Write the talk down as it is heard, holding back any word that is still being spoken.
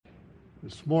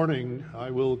This morning,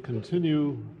 I will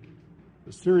continue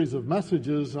a series of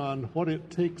messages on what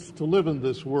it takes to live in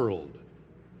this world.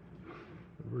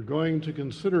 We're going to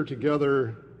consider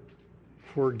together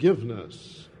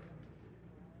forgiveness.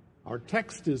 Our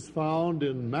text is found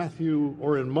in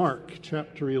Mark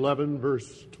chapter 11,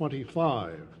 verse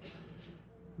 25.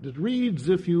 It reads,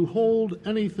 "If you hold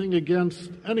anything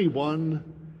against anyone,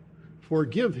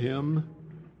 forgive him,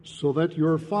 so that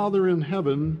your Father in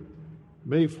heaven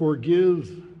may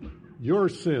forgive your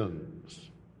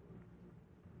sins."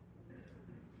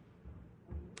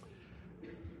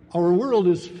 Our world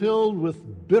is filled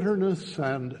with bitterness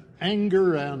and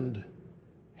anger and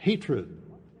hatred,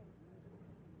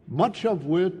 much of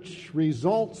which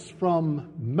results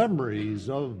from memories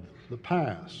of the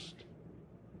past.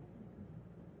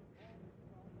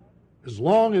 As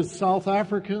long as South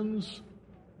Africans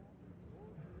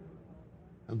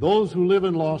and those who live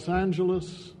in Los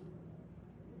Angeles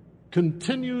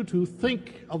continue to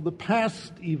think of the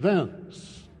past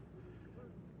events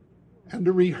and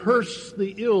to rehearse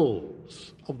the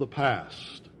ills of the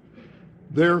past,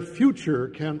 their future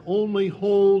can only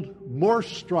hold more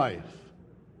strife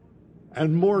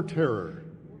and more terror.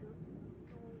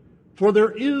 For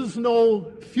there is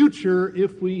no future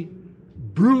if we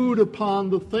brood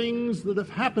upon the things that have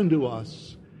happened to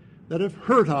us, that have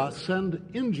hurt us and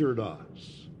injured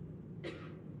us.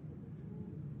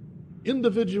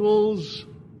 Individuals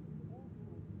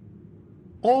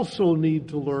also need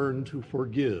to learn to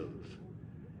forgive.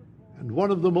 And one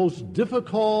of the most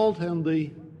difficult and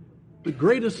the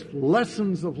greatest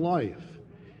lessons of life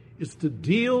is to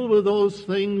deal with those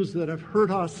things that have hurt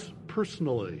us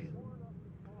personally,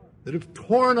 that have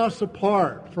torn us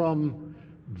apart from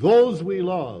those we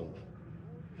love,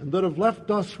 and that have left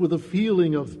us with a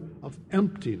feeling of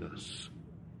emptiness.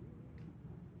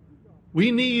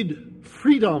 We need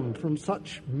freedom from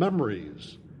such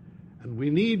memories, and we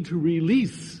need to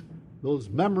release those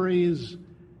memories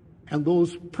and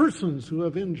those persons who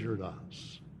have injured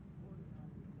us.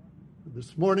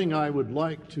 This morning I would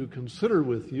like to consider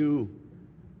with you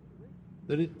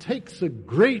that it takes a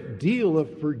great deal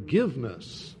of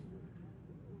forgiveness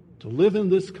to live in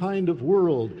this kind of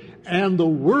world, and the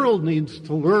world needs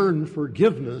to learn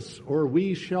forgiveness, or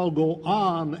we shall go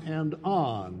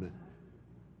on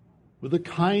with a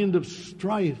kind of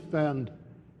strife and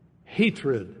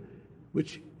hatred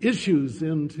which issues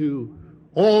into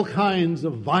all kinds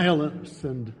of violence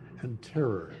and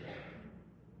terror.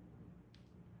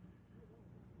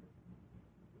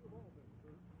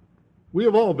 We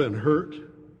have all been hurt,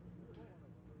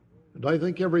 and I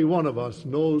think every one of us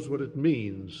knows what it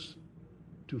means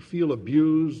to feel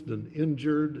abused and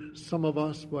injured, some of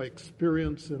us by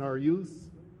experience in our youth,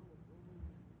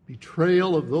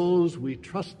 betrayal of those we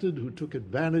trusted who took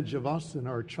advantage of us in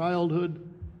our childhood,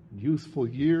 youthful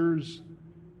years,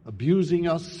 abusing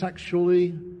us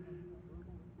sexually,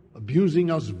 abusing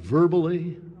us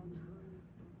verbally,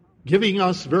 giving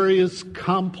us various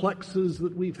complexes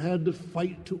that we've had to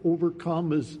fight to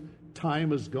overcome as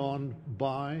time has gone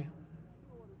by.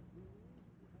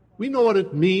 We know what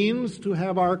it means to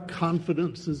have our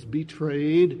confidences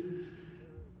betrayed,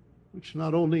 which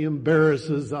not only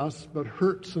embarrasses us, but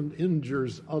hurts and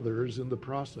injures others in the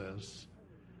process,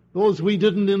 those we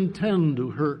didn't intend to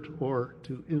hurt or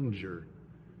to injure.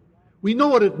 We know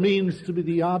what it means to be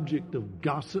the object of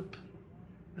gossip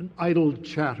and idle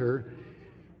chatter,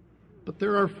 but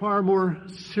there are far more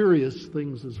serious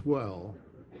things as well.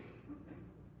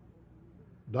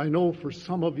 And I know for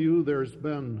some of you there's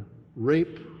been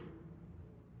rape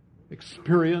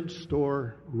experienced,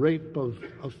 or rape of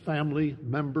a family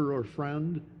member or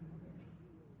friend.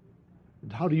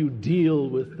 And how do you deal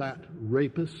with that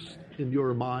rapist in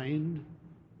your mind?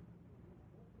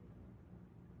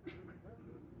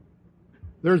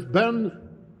 There's been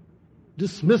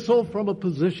dismissal from a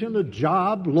position, a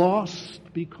job lost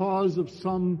because of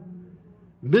some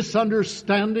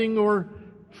misunderstanding or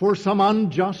for some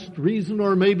unjust reason,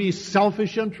 or maybe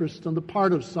selfish interest on the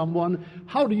part of someone.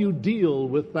 How do you deal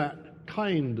with that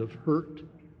kind of hurt?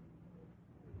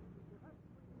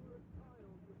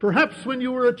 Perhaps when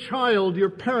you were a child, your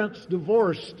parents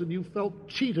divorced and you felt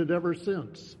cheated ever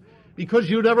since because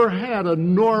you'd never had a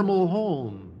normal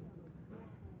home.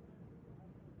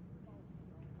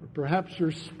 Or perhaps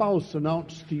your spouse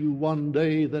announced to you one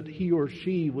day that he or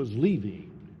she was leaving,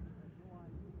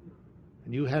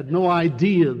 and you had no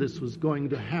idea this was going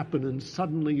to happen, and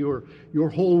suddenly your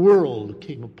whole world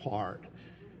came apart.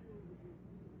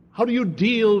 How do you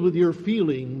deal with your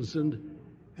feelings, and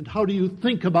how do you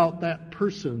think about that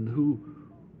person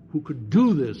who could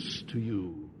do this to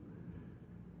you?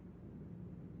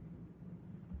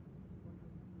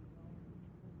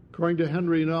 According to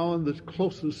Henry Nouwen, the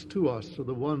closest to us are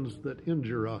the ones that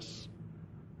injure us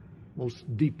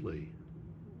most deeply.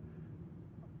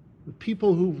 The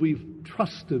people who we've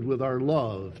trusted with our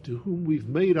love, to whom we've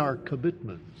made our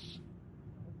commitments.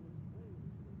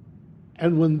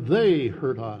 And when they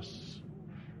hurt us,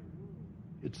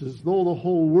 it's as though the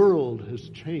whole world has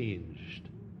changed.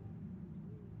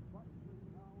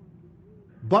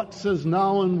 But, says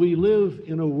Nouwen, we live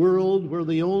in a world where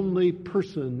the only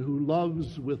person who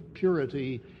loves with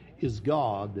purity is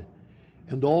God,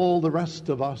 and all the rest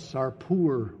of us are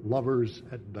poor lovers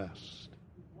at best.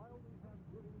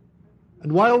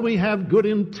 And while we have good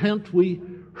intent, we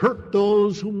hurt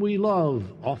those whom we love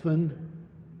often.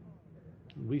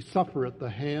 We suffer at the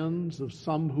hands of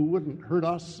some who wouldn't hurt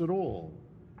us at all.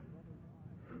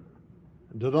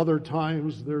 And at other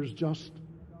times, there's just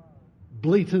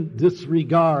blatant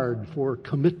disregard for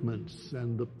commitments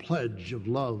and the pledge of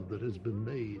love that has been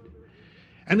made.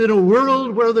 And in a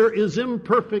world where there is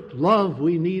imperfect love,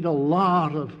 we need a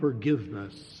lot of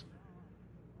forgiveness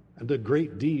and a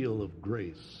great deal of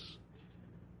grace.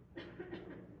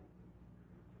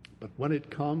 But when it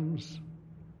comes,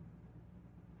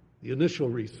 the initial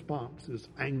response is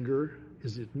anger,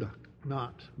 is it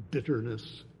not?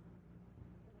 Bitterness,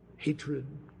 hatred.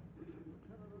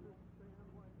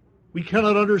 We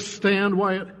cannot understand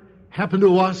why it happened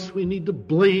to us. We need to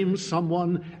blame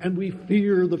someone, and we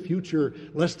fear the future,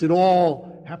 lest it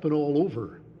all happen all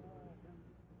over.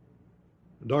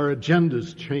 And our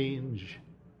agendas change,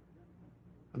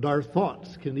 and our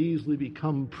thoughts can easily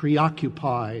become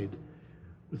preoccupied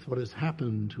with what has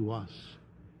happened to us,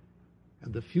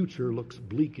 and the future looks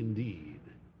bleak indeed.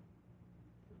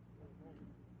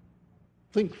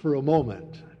 Think for a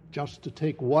moment, just to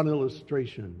take one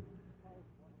illustration.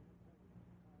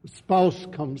 The spouse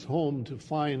comes home to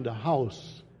find a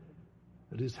house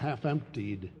that is half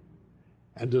emptied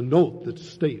and a note that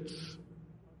states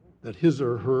that his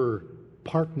or her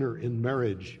partner in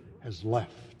marriage has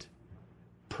left,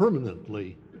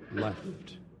 permanently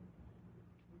left.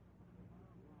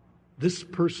 This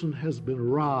person has been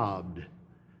robbed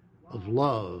of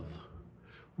love,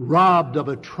 robbed of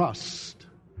a trust,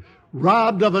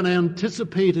 robbed of an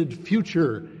anticipated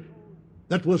future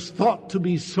that was thought to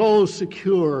be so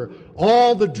secure.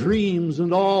 All the dreams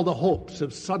and all the hopes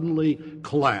have suddenly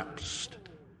collapsed.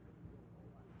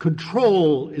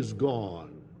 Control is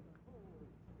gone.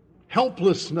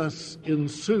 Helplessness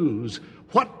ensues.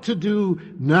 What to do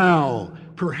now?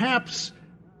 Perhaps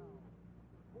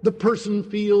the person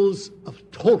feels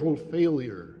of total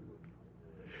failure,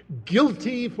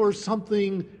 guilty for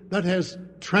something that has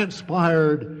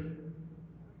transpired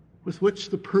with which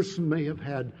the person may have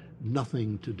had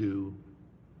nothing to do.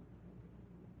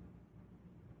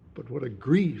 But what a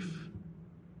grief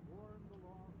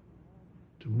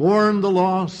to mourn the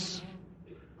loss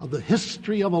of the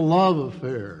history of a love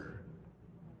affair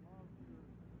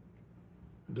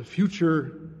and a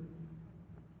future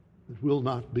that will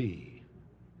not be.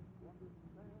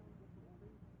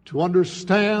 To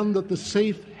understand that the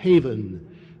safe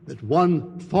haven that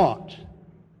one thought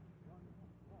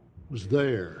was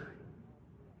there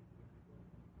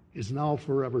is now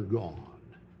forever gone.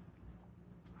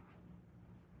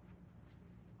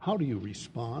 How do you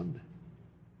respond?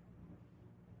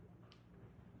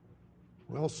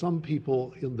 Well, some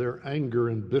people in their anger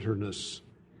and bitterness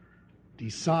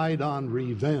decide on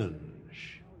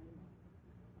revenge.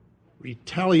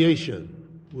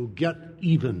 Retaliation will get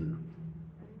even.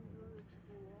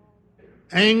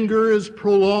 Anger is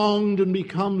prolonged and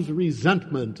becomes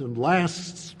resentment and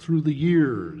lasts through the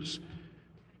years.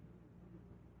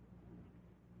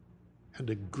 And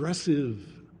aggressive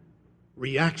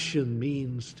reaction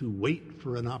means to wait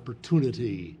for an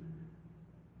opportunity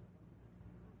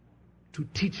to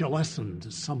teach a lesson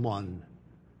to someone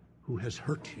who has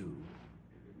hurt you.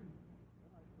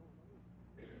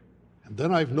 And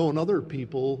then I've known other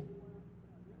people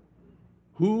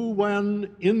who,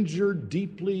 when injured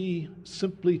deeply,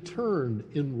 simply turn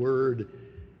inward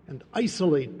and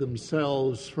isolate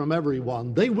themselves from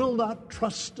everyone. They will not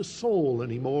trust a soul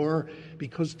anymore,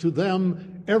 because to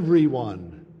them,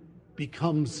 everyone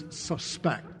becomes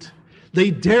suspect.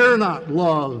 They dare not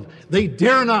love. They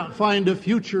dare not find a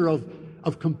future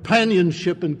of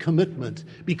companionship and commitment,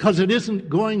 because it isn't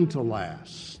going to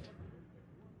last.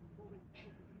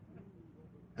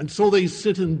 And so they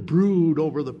sit and brood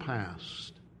over the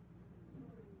past,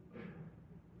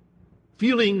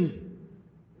 feeling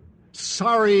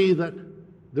sorry that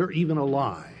they're even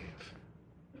alive,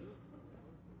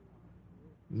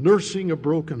 nursing a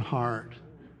broken heart,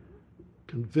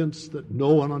 convinced that no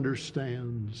one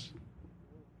understands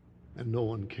and no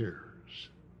one cares.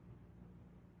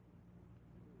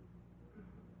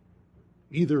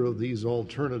 Either of these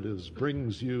alternatives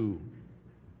brings you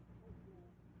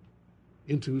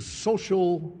into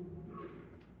social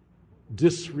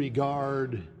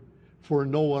disregard, for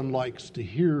no one likes to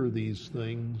hear these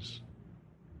things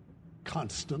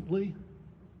constantly.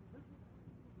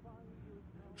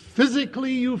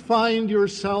 Physically, you find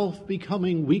yourself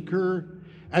becoming weaker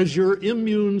as your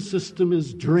immune system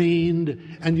is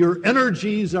drained and your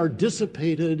energies are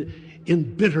dissipated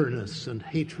in bitterness and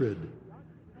hatred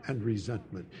and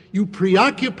resentment. You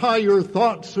preoccupy your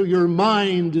thoughts so your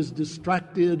mind is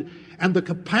distracted, and the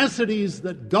capacities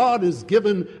that God has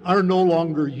given are no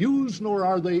longer used, nor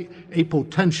are they a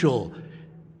potential.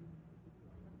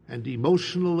 And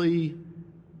emotionally,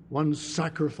 one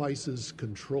sacrifices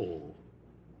control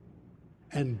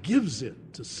and gives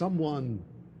it to someone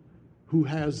who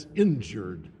has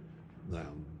injured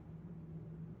them.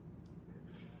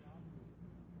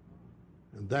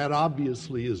 And that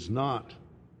obviously is not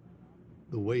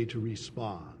the way to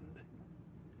respond.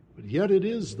 But yet it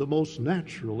is the most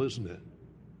natural, isn't it?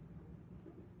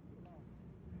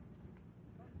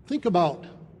 Think about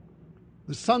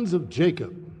the sons of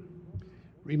Jacob.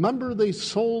 Remember, they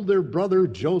sold their brother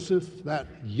Joseph, that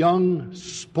young,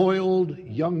 spoiled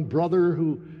young brother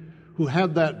who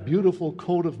had that beautiful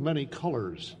coat of many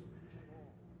colors.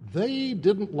 They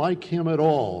didn't like him at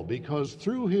all because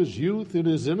through his youth and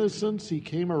his innocence, he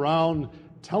came around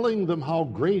telling them how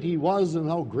great he was and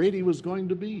how great he was going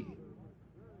to be.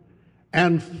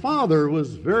 And father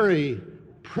was very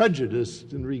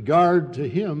prejudiced in regard to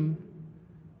him.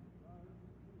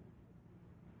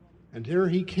 And here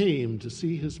he came to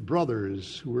see his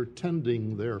brothers who were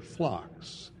tending their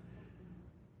flocks,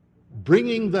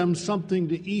 bringing them something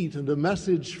to eat and a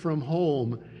message from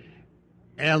home.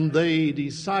 And they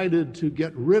decided to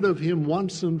get rid of him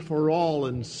once and for all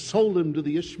and sold him to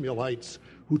the Ishmaelites,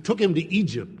 who took him to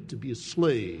Egypt to be a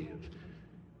slave.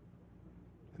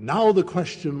 Now the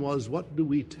question was, what do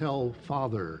we tell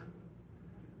father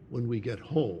when we get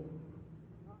home?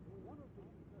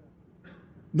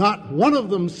 Not one of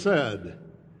them said,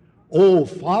 "Oh,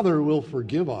 father will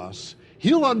forgive us.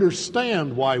 He'll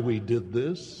understand why we did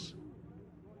this."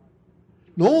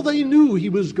 No, they knew he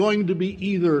was going to be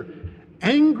either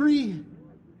angry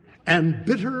and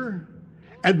bitter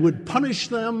and would punish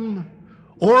them,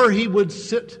 or he would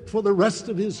sit for the rest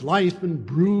of his life and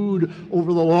brood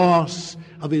over the loss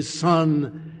of his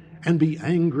son and be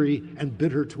angry and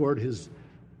bitter toward his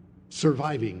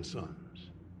surviving sons.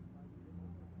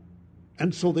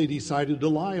 And so they decided to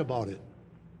lie about it.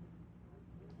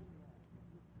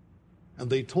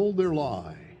 And they told their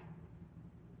lie.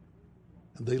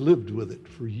 And they lived with it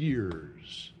for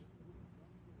years.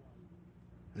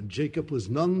 And Jacob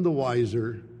was none the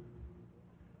wiser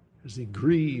as he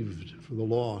grieved for the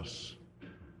loss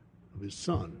of his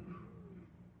son.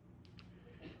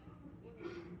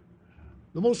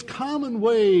 The most common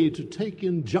way to take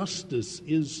injustice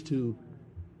is to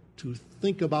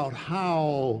think about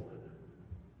how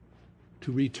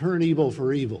to return evil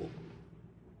for evil.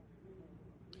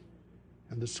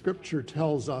 And the scripture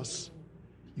tells us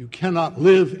you cannot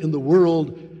live in the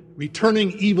world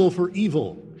returning evil for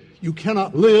evil. You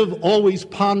cannot live always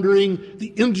pondering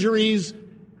the injuries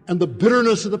and the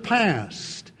bitterness of the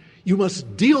past. You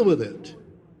must deal with it.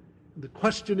 The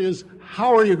question is,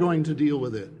 how are you going to deal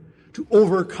with it? To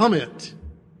overcome it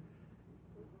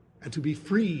and to be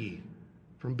free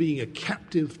from being a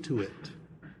captive to it.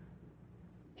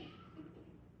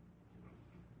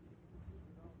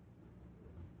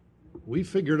 We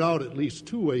figured out at least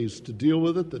two ways to deal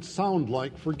with it that sound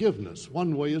like forgiveness.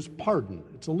 One way is pardon.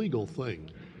 It's a legal thing.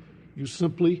 You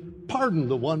simply pardon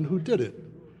the one who did it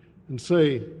and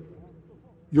say,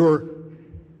 you're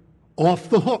off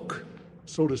the hook,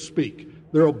 so to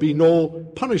speak. There will be no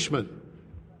punishment.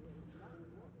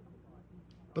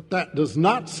 But that does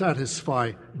not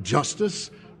satisfy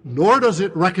justice, nor does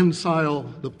it reconcile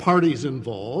the parties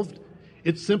involved.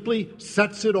 It simply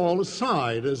sets it all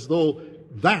aside as though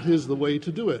that is the way to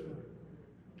do it.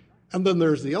 And then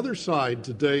there's the other side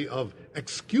today of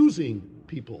excusing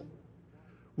people.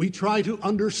 We try to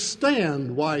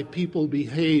understand why people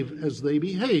behave as they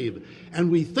behave.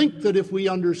 And we think that if we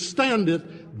understand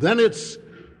it, then it's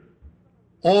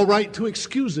all right to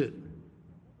excuse it.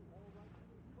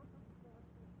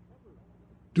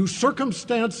 Do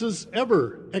circumstances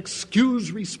ever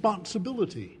excuse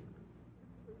responsibility?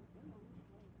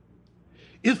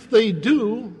 If they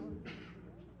do,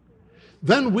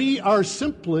 then we are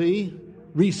simply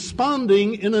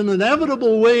responding in an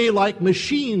inevitable way like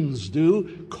machines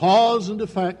do, cause and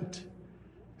effect,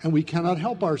 and we cannot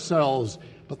help ourselves.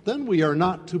 But then we are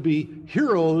not to be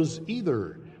heroes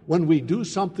either. when we do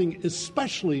something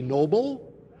especially noble,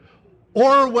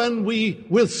 or when we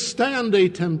withstand a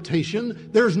temptation,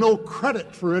 there's no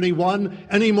credit for anyone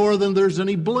any more than there's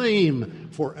any blame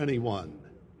for anyone.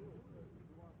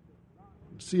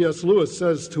 C.S. Lewis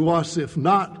says to us, if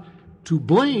not to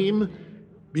blame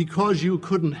because you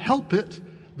couldn't help it,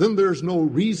 then there's no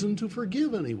reason to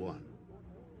forgive anyone.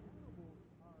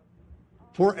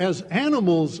 For as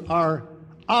animals are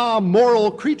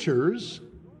amoral creatures,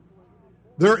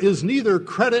 there is neither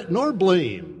credit nor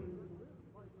blame.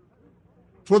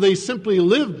 For they simply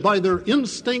live by their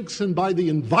instincts and by the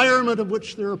environment of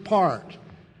which they're a part.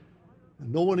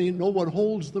 And no one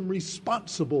holds them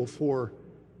responsible for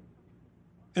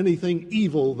anything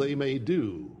evil they may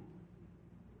do.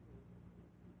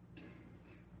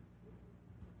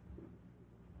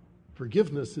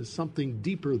 Forgiveness is something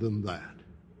deeper than that.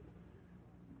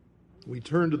 We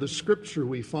turn to the Scripture,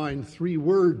 we find 3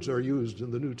 words are used in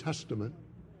the New Testament.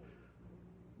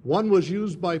 One was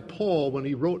used by Paul when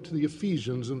he wrote to the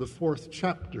Ephesians in the 4th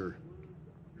chapter.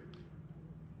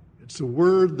 It's a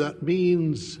word that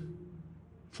means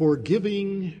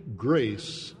forgiving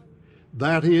grace.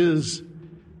 That is,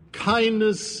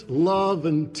 kindness, love,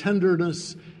 and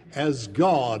tenderness as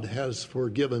God has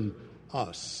forgiven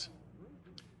us.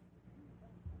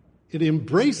 It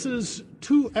embraces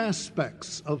 2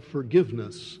 aspects of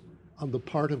forgiveness on the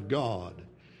part of God.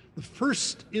 The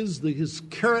first is that his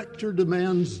character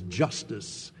demands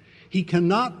justice. He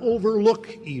cannot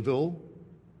overlook evil.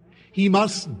 He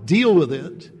must deal with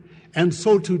it. And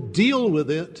so to deal with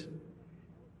it,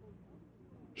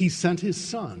 he sent his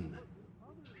Son.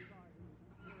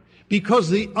 Because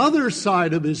the other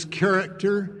side of his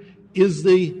character is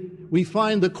we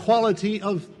find the quality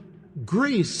of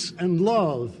grace and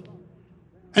love.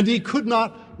 And he could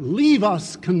not leave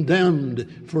us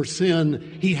condemned for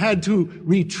sin. He had to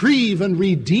retrieve and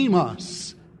redeem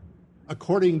us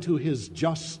according to his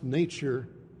just nature.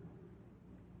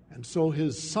 And so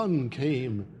his Son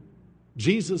came,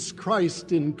 Jesus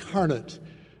Christ incarnate,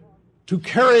 to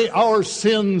carry our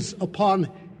sins upon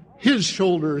his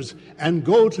shoulders and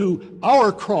go to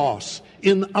our cross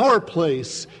in our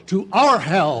place, to our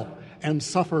hell, and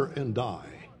suffer and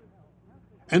die.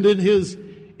 And in his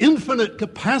infinite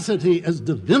capacity as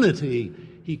divinity,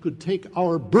 he could take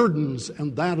our burdens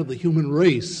and that of the human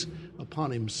race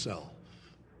upon himself.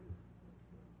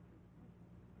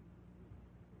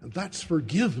 And that's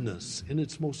forgiveness in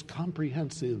its most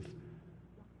comprehensive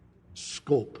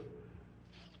scope.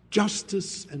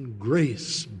 Justice and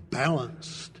grace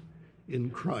balanced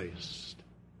in Christ.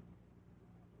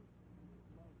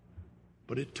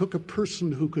 But it took a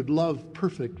person who could love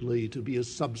perfectly to be a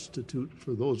substitute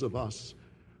for those of us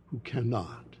who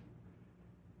cannot.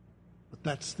 But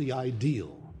that's the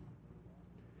ideal.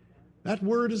 That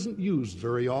word isn't used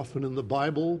very often in the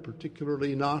Bible,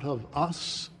 particularly not of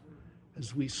us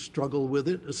as we struggle with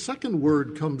it. A second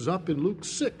word comes up in Luke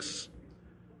 6,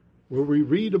 where we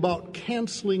read about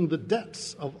canceling the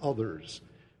debts of others.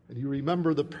 And you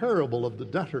remember the parable of the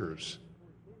debtors.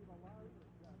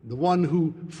 The one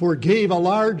who forgave a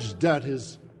large debt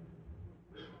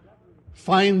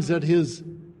finds that his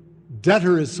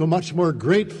debtor is so much more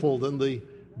grateful than the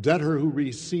debtor who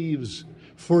receives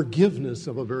forgiveness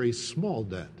of a very small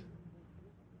debt.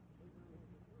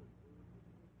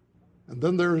 And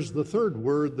then there's the third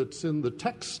word that's in the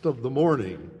text of the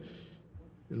morning,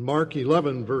 in Mark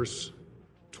 11, verse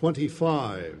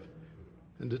 25.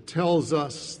 And it tells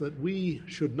us that we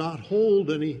should not hold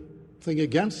anything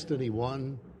against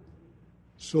anyone,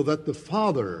 so that the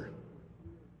Father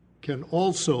can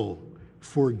also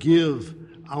forgive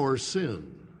our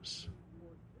sins.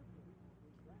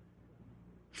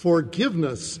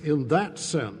 Forgiveness in that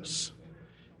sense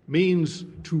means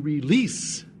to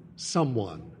release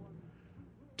someone,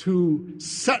 to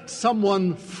set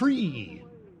someone free,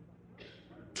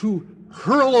 to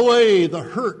hurl away the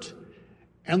hurt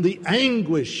and the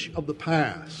anguish of the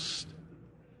past.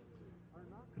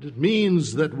 And it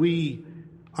means that we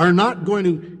are not going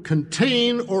to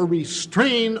contain or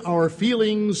restrain our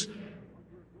feelings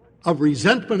of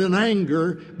resentment and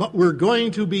anger, but we're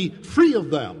going to be free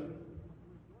of them.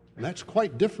 And that's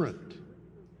quite different.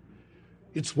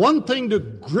 It's one thing to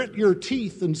grit your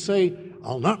teeth and say,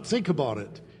 I'll not think about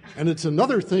it. And it's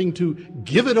another thing to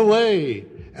give it away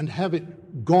and have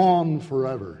it gone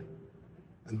forever.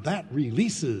 And that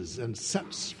releases and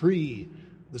sets free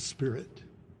the spirit.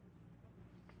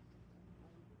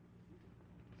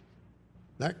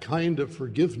 That kind of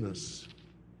forgiveness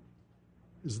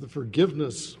is the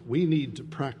forgiveness we need to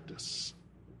practice.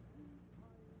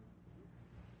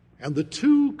 And the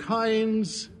two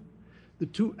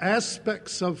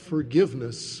aspects of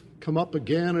forgiveness come up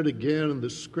again and again in the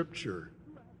Scripture.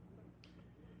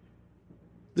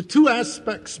 The two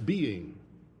aspects being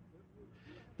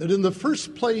that in the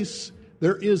first place,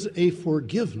 there is a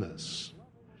forgiveness,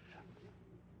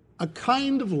 a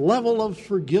kind of level of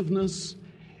forgiveness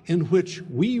in which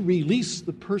we release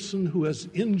the person who has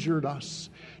injured us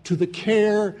to the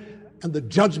care and the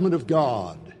judgment of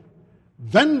God.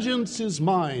 Vengeance is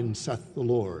mine, saith the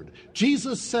Lord.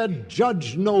 Jesus said,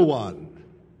 judge no one.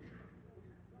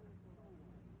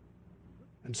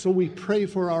 And so we pray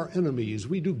for our enemies.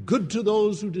 We do good to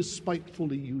those who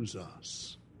despitefully use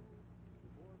us.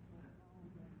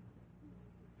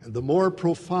 And the more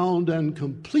profound and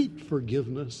complete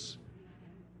forgiveness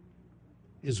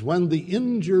is when the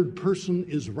injured person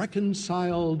is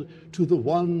reconciled to the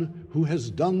one who has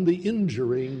done the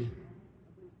injuring,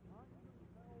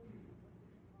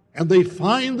 and they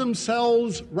find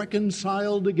themselves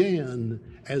reconciled again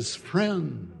as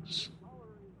friends,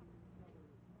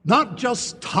 not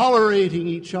just tolerating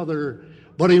each other,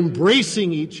 but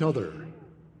embracing each other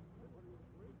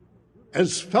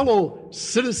as fellow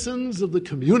citizens of the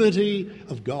community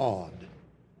of God.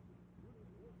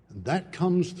 And that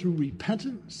comes through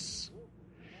repentance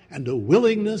and a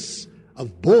willingness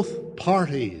of both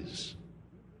parties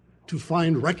to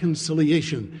find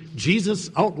reconciliation. Jesus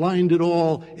outlined it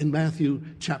all in Matthew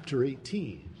chapter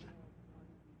 18.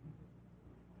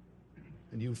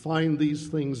 And you find these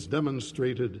things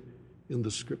demonstrated in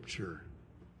the Scripture.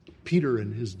 Peter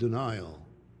in his denial,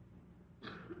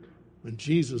 when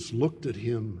Jesus looked at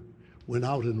him, went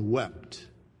out and wept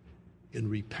in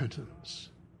repentance.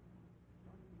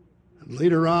 And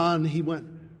later on, he went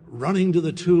running to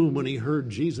the tomb when he heard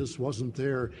Jesus wasn't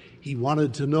there. He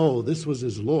wanted to know this was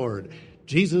his Lord.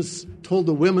 Jesus told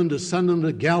the women to send him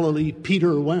to Galilee.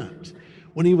 Peter went.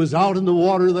 When he was out in the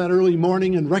water that early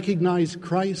morning and recognized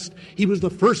Christ, he was the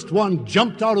first one,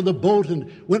 jumped out of the boat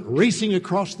and went racing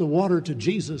across the water to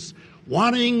Jesus,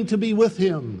 wanting to be with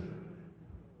him.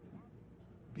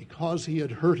 Because he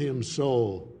had hurt him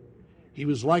so, he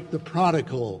was like the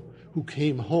prodigal who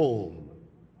came home.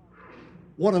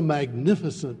 What a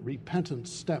magnificent repentant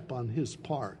step on his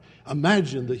part.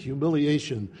 Imagine the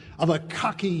humiliation of a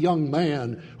cocky young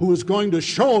man who was going to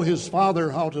show his father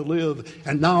how to live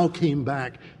and now came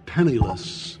back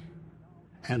penniless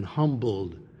and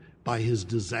humbled by his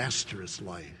disastrous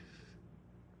life.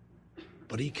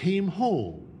 But he came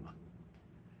home,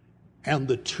 and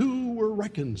the two were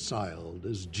reconciled,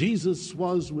 as Jesus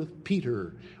was with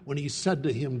Peter when he said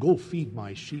to him, "Go feed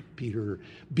my sheep, Peter.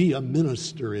 Be a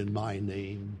minister in my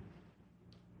name."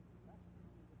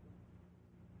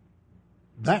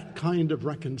 That kind of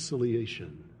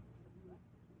reconciliation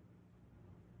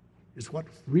is what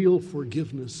real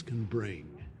forgiveness can bring.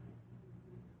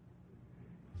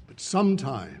 But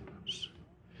sometimes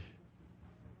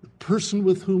the person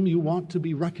with whom you want to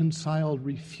be reconciled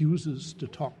refuses to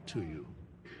talk to you,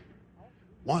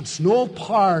 wants no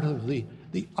part of the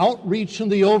outreach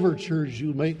and the overtures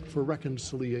you make for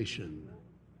reconciliation.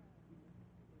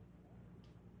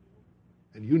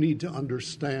 And you need to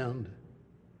understand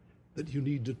that you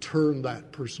need to turn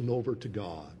that person over to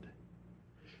God.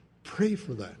 Pray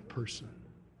for that person.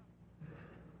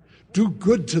 Do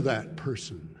good to that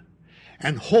person,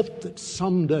 and hope that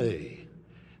someday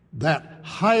that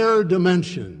higher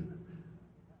dimension,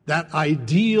 that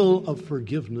ideal of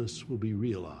forgiveness will be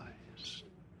realized.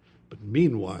 But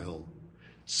meanwhile,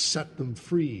 set them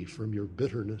free from your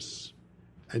bitterness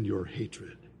and your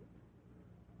hatred.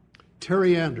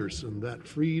 Terry Anderson, that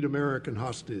freed American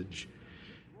hostage,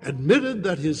 admitted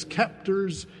that his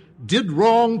captors did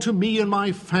wrong to me and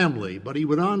my family, but he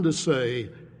went on to say,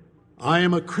 "I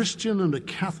am a Christian and a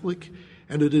Catholic,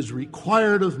 and it is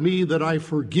required of me that I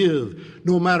forgive,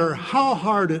 no matter how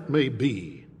hard it may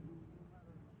be.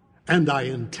 And I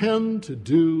intend to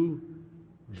do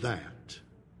that."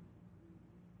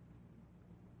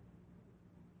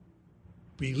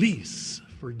 Release,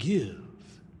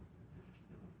 forgive,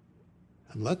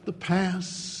 and let the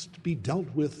past be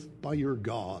dealt with by your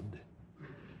God,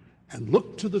 and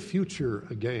look to the future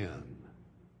again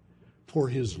for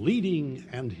his leading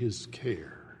and his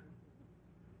care.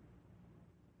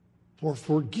 For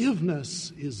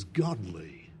forgiveness is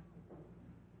godly,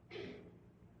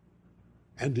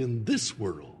 and in this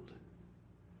world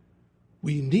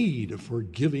we need a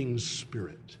forgiving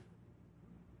spirit.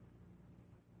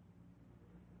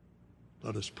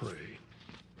 Let us pray.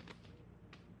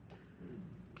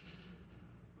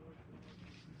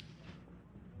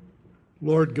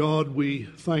 Lord God, we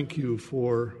thank you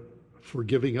for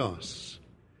forgiving us.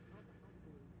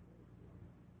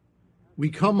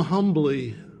 We come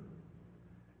humbly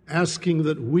asking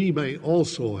that we may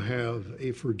also have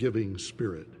a forgiving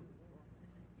spirit.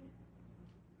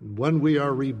 And when we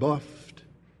are rebuffed,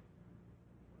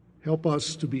 help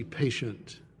us to be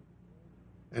patient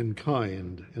and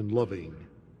kind and loving.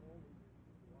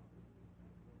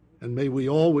 And may we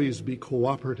always be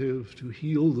cooperative to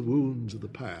heal the wounds of the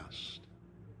past,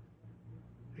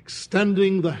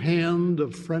 extending the hand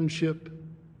of friendship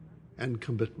and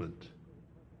commitment.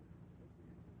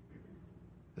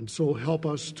 And so help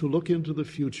us to look into the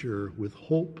future with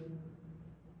hope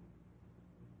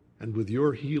and with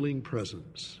your healing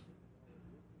presence.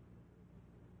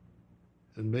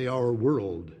 And may our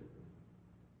world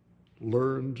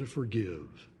learn to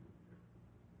forgive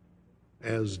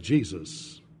as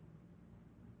Jesus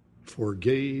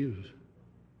forgave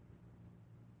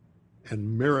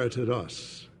and merited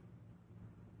us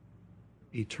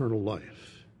eternal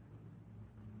life.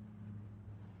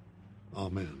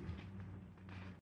 Amen.